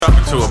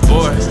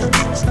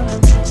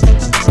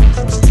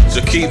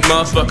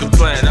motherfucking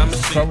plan.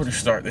 If I were to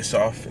start this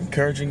off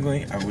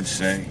encouragingly, I would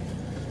say,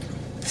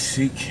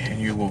 seek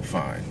and you will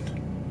find.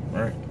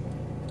 Right?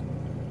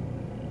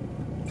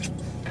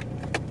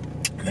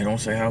 They don't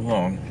say how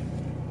long,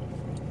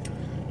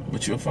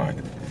 but you'll find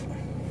it.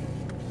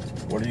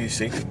 What are you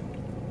seeking?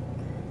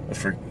 A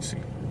frequency,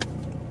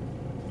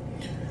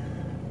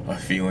 a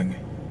feeling,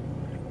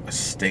 a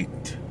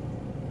state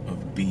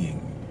of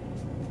being,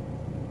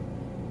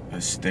 a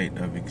state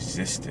of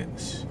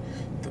existence,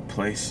 the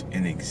place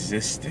in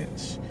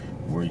existence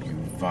where you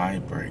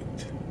vibrate.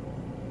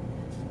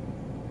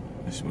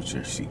 That's what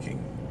you're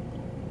seeking.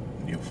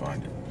 You'll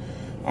find it.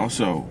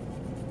 Also,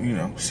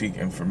 seek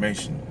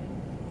information,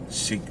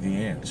 seek the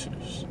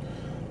answers,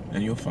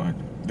 and you'll find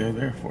them. They're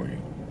there for you.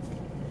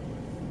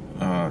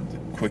 The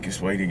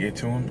quickest way to get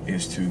to them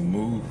is to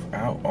move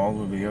out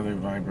all of the other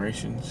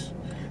vibrations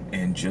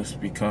and just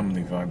become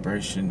the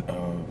vibration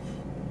of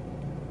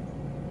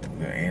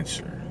the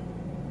answer.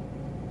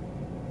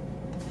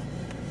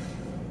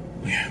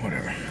 Yeah,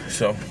 whatever.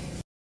 So,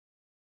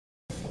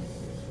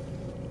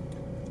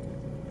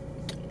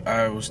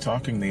 I was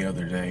talking the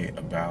other day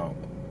about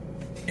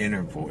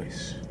inner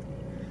voice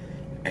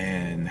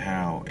and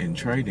how in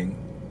trading,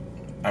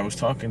 I was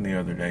talking the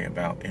other day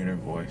about inner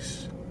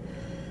voice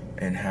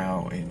and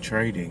how in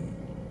trading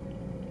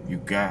you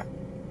got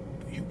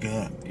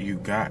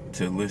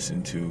to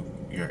listen to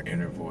your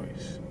inner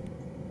voice.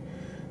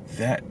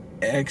 That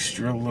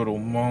extra little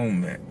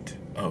moment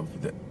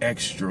of the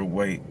extra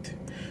weight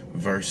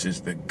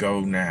versus the go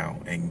now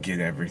and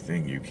get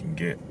everything you can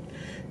get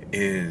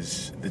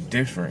is the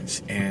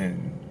difference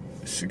in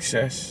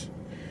success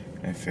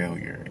and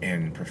failure,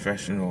 in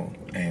professional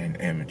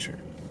and amateur.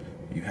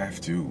 You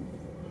have to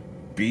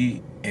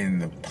be in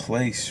the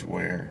place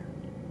where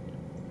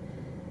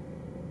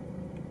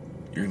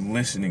you're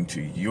listening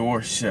to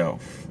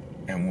yourself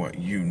and what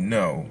you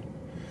know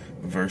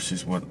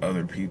versus what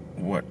other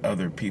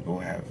people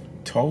have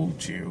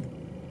told you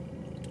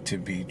to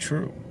be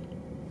true.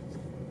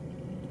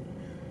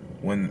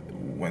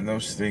 When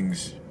those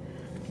things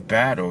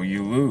battle,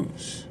 you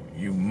lose.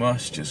 You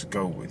must just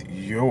go with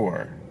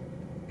your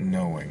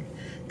knowing,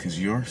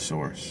 because your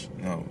source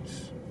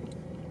knows.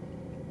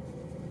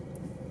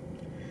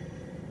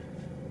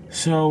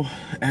 So,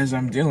 as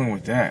I'm dealing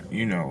with that,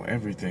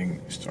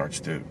 everything starts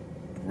to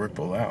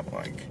ripple out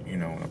like,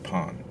 in a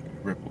pond,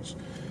 ripples.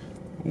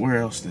 Where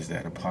else does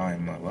that apply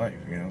in my life,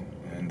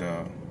 And,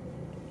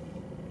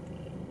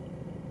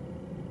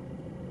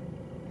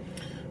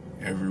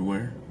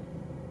 everywhere.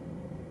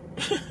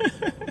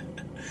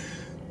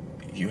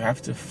 You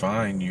have to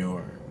find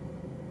your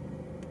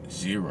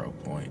 0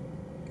 point,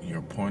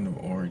 your point of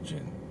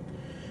origin,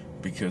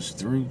 because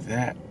through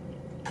that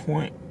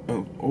point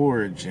of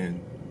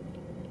origin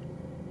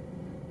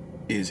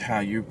is how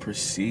you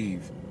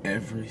perceive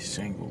every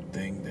single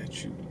thing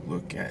that you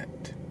look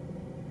at,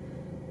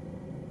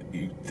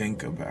 you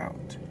think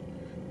about.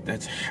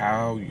 That's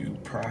how you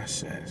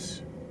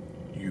process.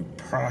 You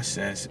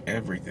process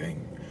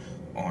everything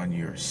on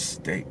your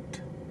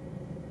state.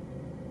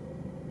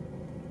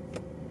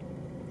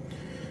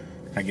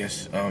 I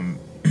guess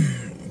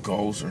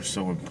goals are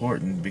so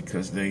important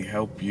because they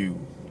help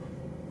you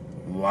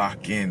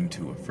lock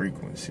into a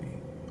frequency,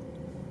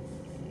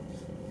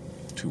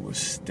 to a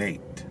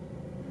state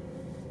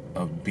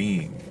of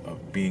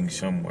being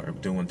somewhere,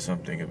 of doing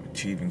something, of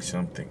achieving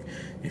something.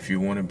 If you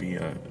want to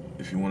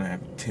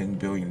have $10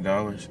 billion,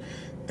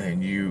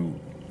 then you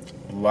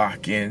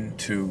lock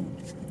into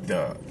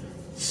the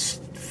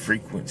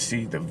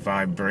frequency, the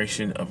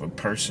vibration of a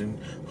person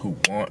who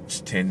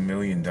wants $10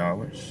 million.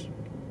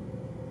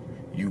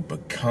 You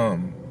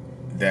become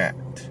that.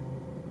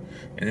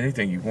 And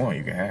anything you want,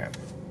 you can have.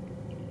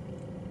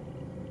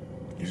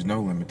 There's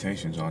no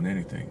limitations on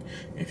anything.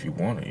 If you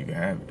want it, you can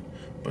have it.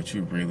 But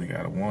you really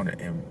gotta want it.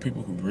 And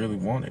people who really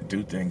want it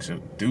do things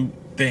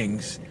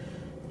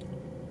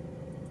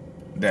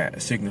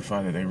that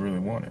signify that they really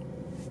want it.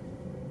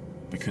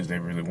 Because they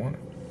really want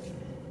it.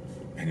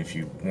 And if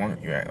you want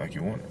it, you act like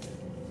you want it.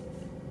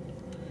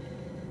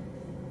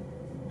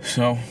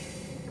 So,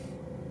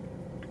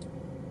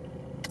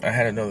 I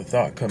had another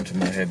thought come to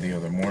my head the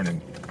other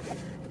morning.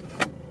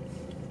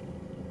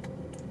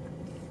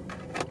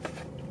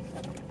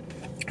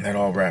 That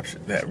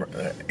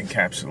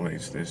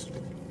encapsulates this.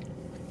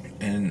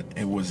 And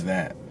it was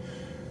that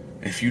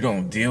if you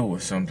don't deal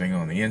with something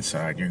on the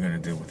inside, you're going to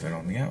deal with it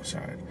on the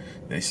outside.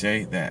 They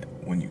say that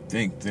when you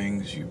think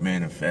things, you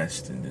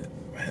manifest, and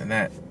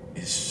that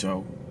is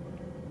so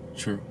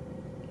true.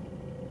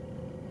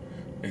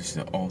 It's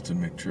the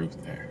ultimate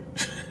truth there.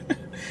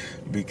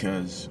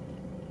 Because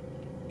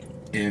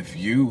if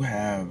you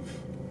have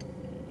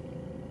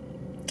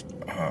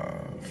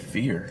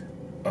fear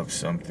of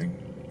something,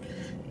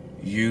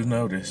 you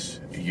notice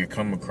you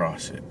come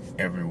across it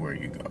everywhere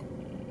you go.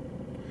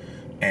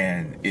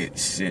 And it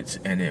sits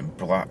and it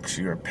blocks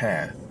your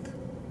path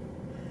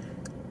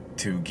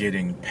to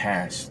getting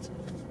past.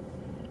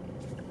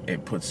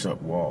 It puts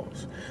up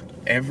walls.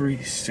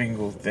 Every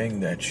single thing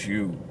that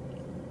you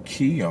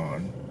key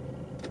on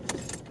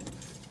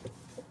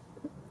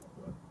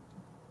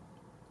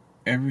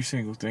every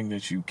single thing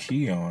that you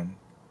key on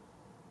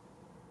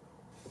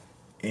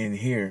in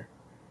here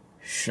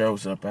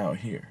shows up out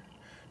here.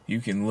 You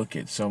can look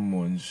at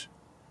someone's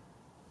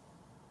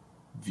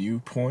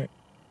viewpoint,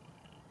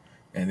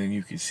 and then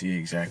you can see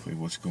exactly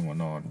what's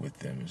going on with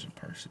them as a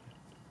person.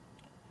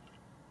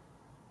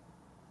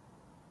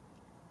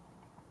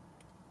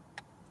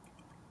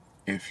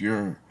 If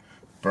you're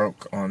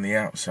broke on the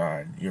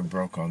outside, you're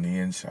broke on the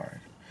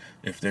inside.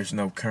 If there's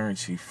no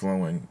currency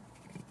flowing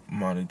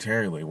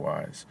monetarily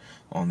wise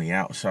on the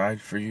outside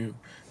for you,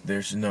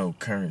 there's no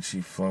currency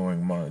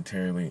flowing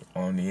monetarily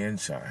on the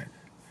inside.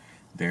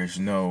 There's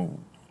no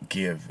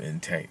give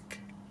and take.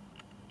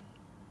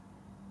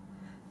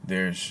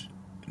 There's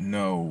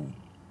no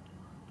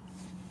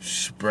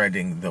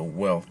spreading the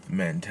wealth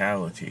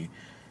mentality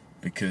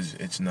because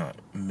it's not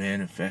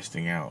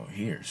manifesting out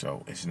here,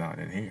 so it's not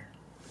in here.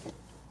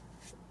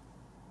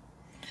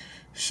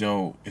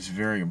 So it's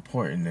very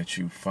important that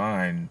you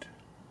find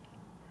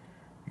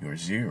your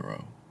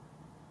zero,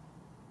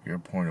 your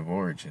point of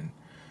origin,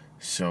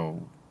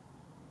 so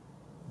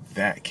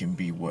that can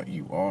be what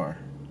you are.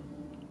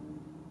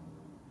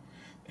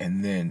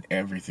 And then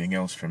everything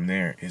else from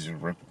there is a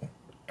ripple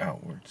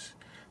outwards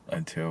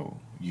until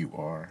you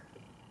are,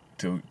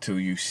 till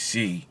you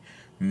see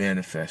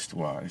manifest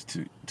wise,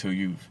 till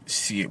you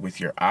see it with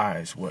your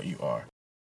eyes what you are.